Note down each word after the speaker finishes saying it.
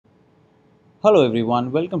Hello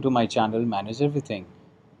everyone, welcome to my channel Manage Everything.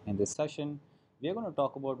 In this session, we are going to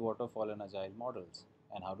talk about waterfall and agile models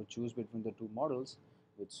and how to choose between the two models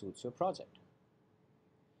which suits your project.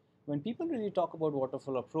 When people really talk about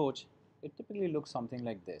waterfall approach, it typically looks something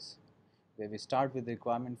like this, where we start with the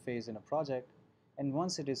requirement phase in a project and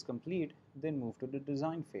once it is complete, then move to the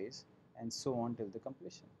design phase and so on till the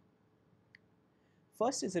completion.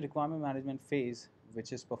 First is the requirement management phase,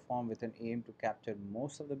 which is performed with an aim to capture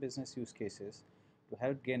most of the business use cases to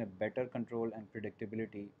help gain a better control and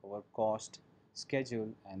predictability over cost, schedule,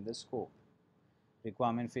 and the scope.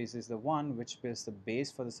 Requirement phase is the one which builds the base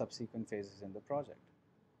for the subsequent phases in the project.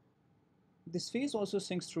 This phase also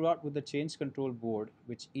syncs throughout with the change control board,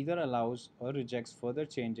 which either allows or rejects further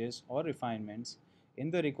changes or refinements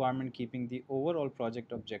in the requirement, keeping the overall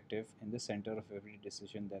project objective in the center of every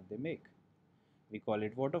decision that they make. We call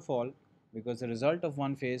it waterfall because the result of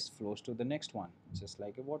one phase flows to the next one, just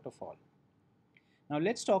like a waterfall. Now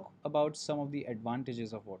let's talk about some of the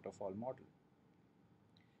advantages of waterfall model.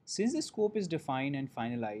 Since the scope is defined and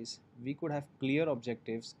finalized, we could have clear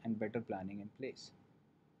objectives and better planning in place.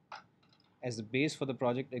 As the base for the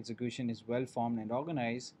project execution is well formed and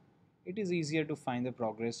organized, it is easier to find the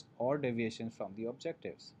progress or deviations from the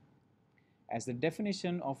objectives. As the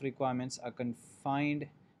definition of requirements are confined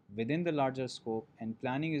within the larger scope and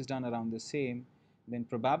planning is done around the same, then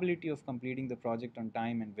probability of completing the project on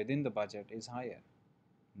time and within the budget is higher.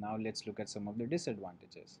 Now let's look at some of the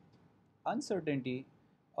disadvantages. Uncertainty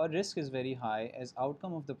or risk is very high as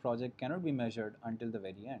outcome of the project cannot be measured until the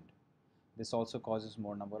very end. This also causes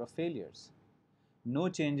more number of failures. No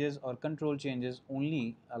changes or control changes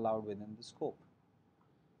only allowed within the scope.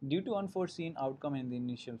 Due to unforeseen outcome in the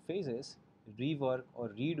initial phases, rework or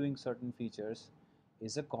redoing certain features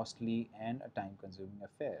is a costly and a time-consuming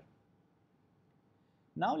affair.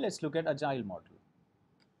 Now let's look at Agile model.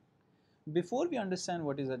 Before we understand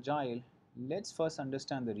what is Agile, let's first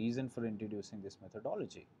understand the reason for introducing this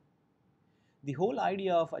methodology. The whole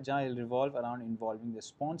idea of Agile revolves around involving the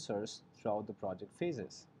sponsors throughout the project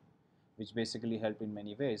phases, which basically help in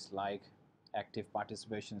many ways like active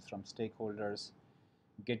participation from stakeholders,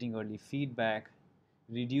 getting early feedback,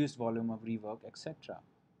 reduced volume of rework, etc.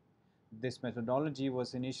 This methodology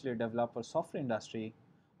was initially developed for software industry,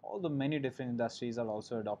 although many different industries are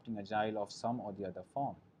also adopting Agile of some or the other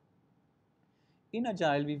form. In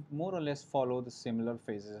Agile, we more or less follow the similar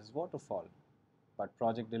phases as Waterfall, but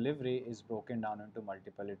project delivery is broken down into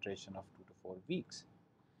multiple iterations of 2 to 4 weeks.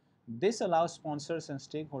 This allows sponsors and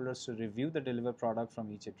stakeholders to review the delivered product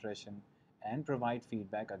from each iteration and provide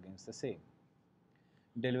feedback against the same.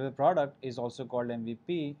 Delivered product is also called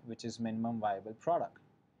MVP, which is minimum viable product.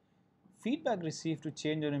 Feedback received to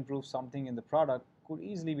change or improve something in the product could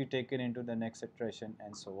easily be taken into the next iteration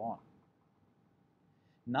and so on.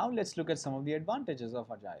 Now let's look at some of the advantages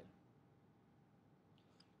of Agile.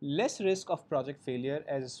 Less risk of project failure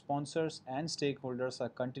as sponsors and stakeholders are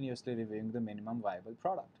continuously reviewing the minimum viable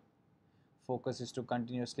product. Focus is to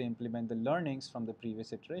continuously implement the learnings from the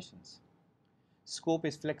previous iterations. Scope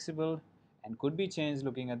is flexible and could be changed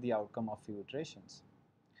looking at the outcome of few iterations.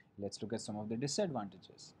 Let's look at some of the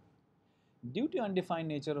disadvantages. Due to undefined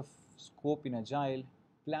nature of scope in Agile,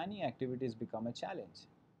 planning activities become a challenge.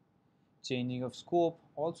 Changing of scope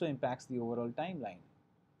also impacts the overall timeline.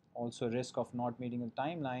 Also, risk of not meeting the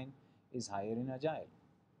timeline is higher in Agile.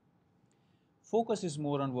 Focus is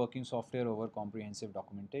more on working software over comprehensive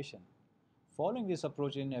documentation. Following this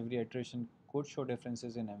approach in every iteration could show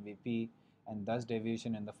differences in MVP and thus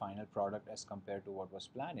deviation in the final product as compared to what was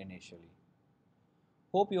planned initially.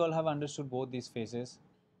 Hope you all have understood both these phases.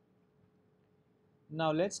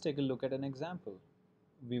 Now let's take a look at an example.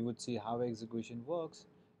 We would see how execution works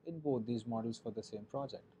in both these models for the same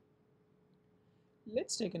project.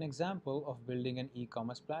 Let's take an example of building an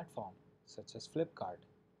e-commerce platform such as Flipkart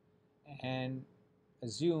and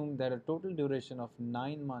assume that a total duration of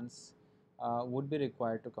 9 months would be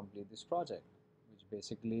required to complete this project, which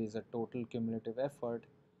basically is a total cumulative effort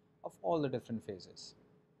of all the different phases.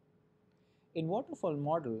 In waterfall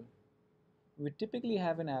model, we typically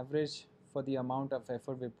have an average for the amount of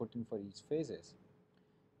effort we put in for each phases.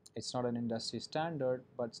 It's not an industry standard,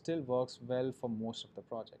 but still works well for most of the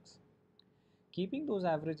projects. Keeping those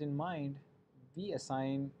average in mind, we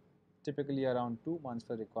assign typically around 2 months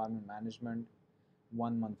for requirement management,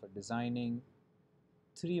 1 month for designing,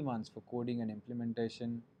 3 months for coding and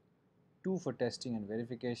implementation, 2 for testing and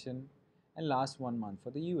verification, and last 1 month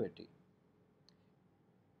for the UAT.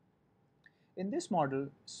 In this model,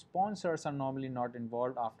 sponsors are normally not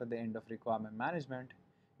involved after the end of requirement management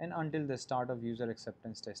and until the start of user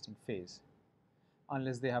acceptance testing phase,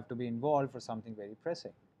 unless they have to be involved for something very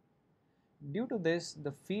pressing. Due to this,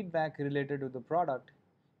 the feedback related to the product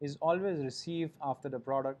is always received after the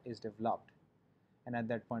product is developed, and at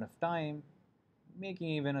that point of time, making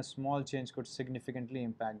even a small change could significantly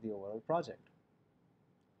impact the overall project.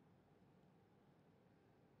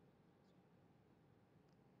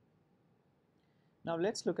 Now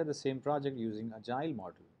let's look at the same project using Agile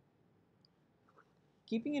model.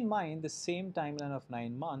 Keeping in mind the same timeline of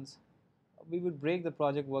 9 months, we would break the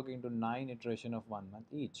project work into 9 iterations of 1 month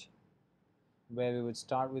each, where we would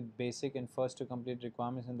start with basic and first to complete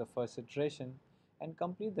requirements in the first iteration and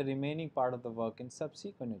complete the remaining part of the work in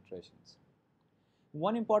subsequent iterations.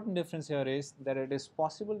 One important difference here is that it is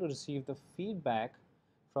possible to receive the feedback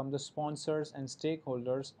from the sponsors and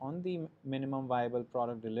stakeholders on the minimum viable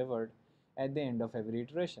product delivered at the end of every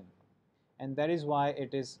iteration. And that is why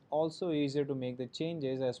it is also easier to make the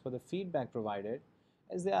changes as per the feedback provided,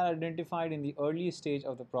 as they are identified in the early stage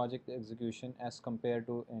of the project execution as compared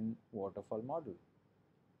to in waterfall model.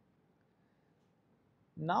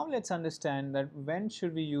 Now let's understand that when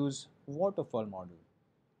should we use waterfall model.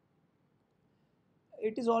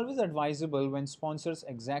 It is always advisable when sponsors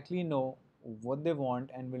exactly know what they want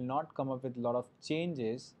and will not come up with a lot of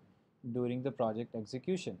changes during the project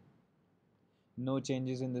execution. No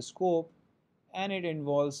changes in the scope, and it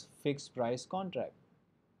involves fixed price contract.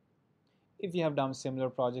 If you have done similar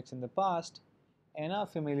projects in the past and are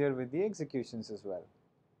familiar with the executions as well.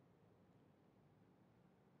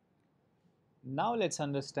 Now let's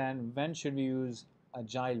understand when should we use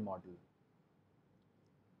agile model.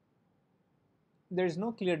 There is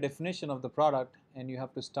no clear definition of the product and you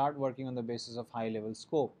have to start working on the basis of high level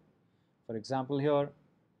scope. For example, here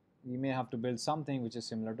we may have to build something which is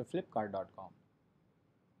similar to flipkart.com.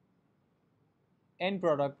 End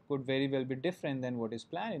product could very well be different than what is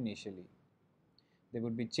planned initially. There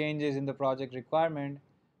would be changes in the project requirement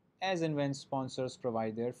as and when sponsors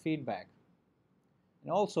provide their feedback.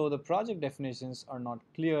 And also the project definitions are not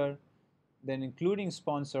clear, then including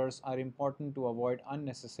sponsors are important to avoid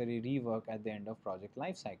unnecessary rework at the end of project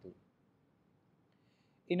lifecycle.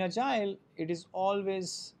 In Agile, it is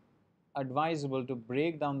always advisable to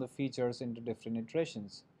break down the features into different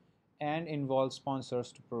iterations and involve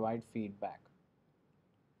sponsors to provide feedback.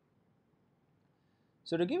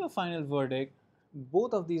 So to give a final verdict,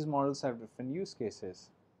 both of these models have different use cases.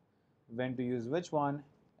 When to use which one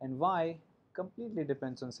and why completely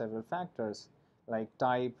depends on several factors like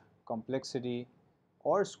type, complexity,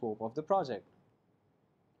 or scope of the project.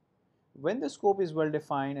 When the scope is well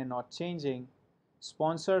defined and not changing,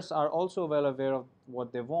 sponsors are also well aware of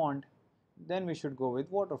what they want, then we should go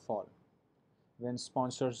with waterfall. When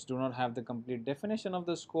sponsors do not have the complete definition of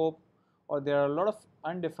the scope or there are a lot of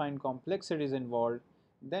undefined complexities involved,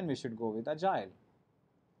 then we should go with agile.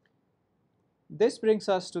 This brings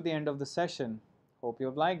us to the end of the session. Hope you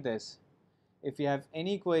have liked this. If you have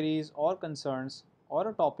any queries or concerns or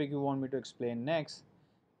a topic you want me to explain next,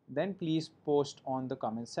 then please post on the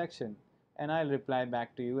comment section and I'll reply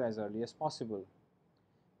back to you as early as possible.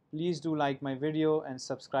 Please do like my video and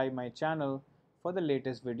subscribe my channel for the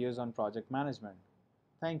latest videos on project management.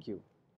 Thank you.